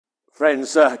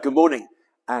Friends, good morning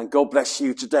and God bless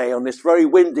you today on this very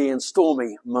windy and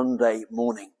stormy Monday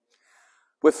morning.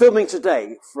 We're filming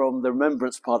today from the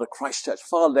Remembrance part of Christchurch,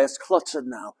 far less cluttered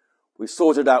now. We've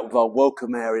sorted out with our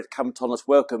welcome area, Camptonis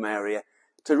welcome area,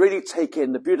 to really take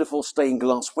in the beautiful stained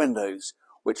glass windows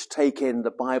which take in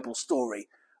the Bible story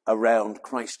around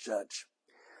Christchurch.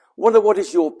 Wonder what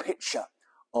is your picture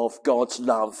of God's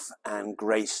love and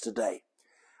grace today?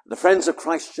 The Friends of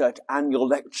Christchurch annual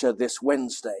lecture this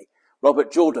Wednesday,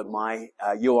 Robert Jordan, my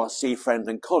URC friend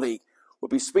and colleague, will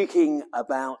be speaking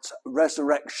about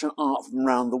resurrection art from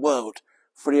around the world,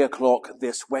 3 o'clock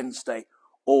this Wednesday.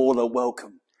 All are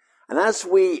welcome. And as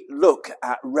we look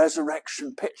at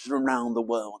resurrection pictures around the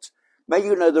world, may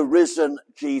you know the risen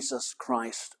Jesus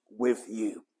Christ with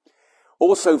you.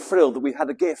 Also thrilled that we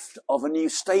had a gift of a new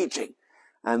staging.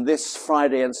 And this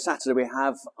Friday and Saturday we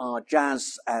have our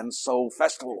Jazz and Soul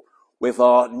Festival with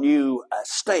our new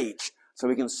stage, so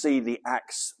we can see the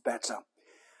acts better.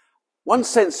 One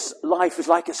sense life is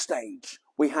like a stage.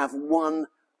 We have one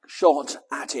shot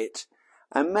at it.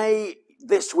 And may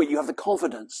this week you have the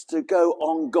confidence to go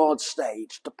on God's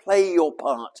stage, to play your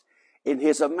part in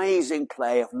his amazing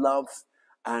play of love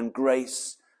and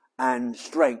grace and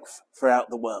strength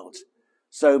throughout the world.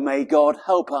 So may God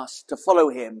help us to follow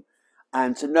him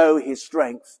and to know his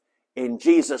strength. In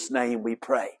Jesus' name we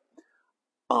pray.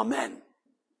 Amen.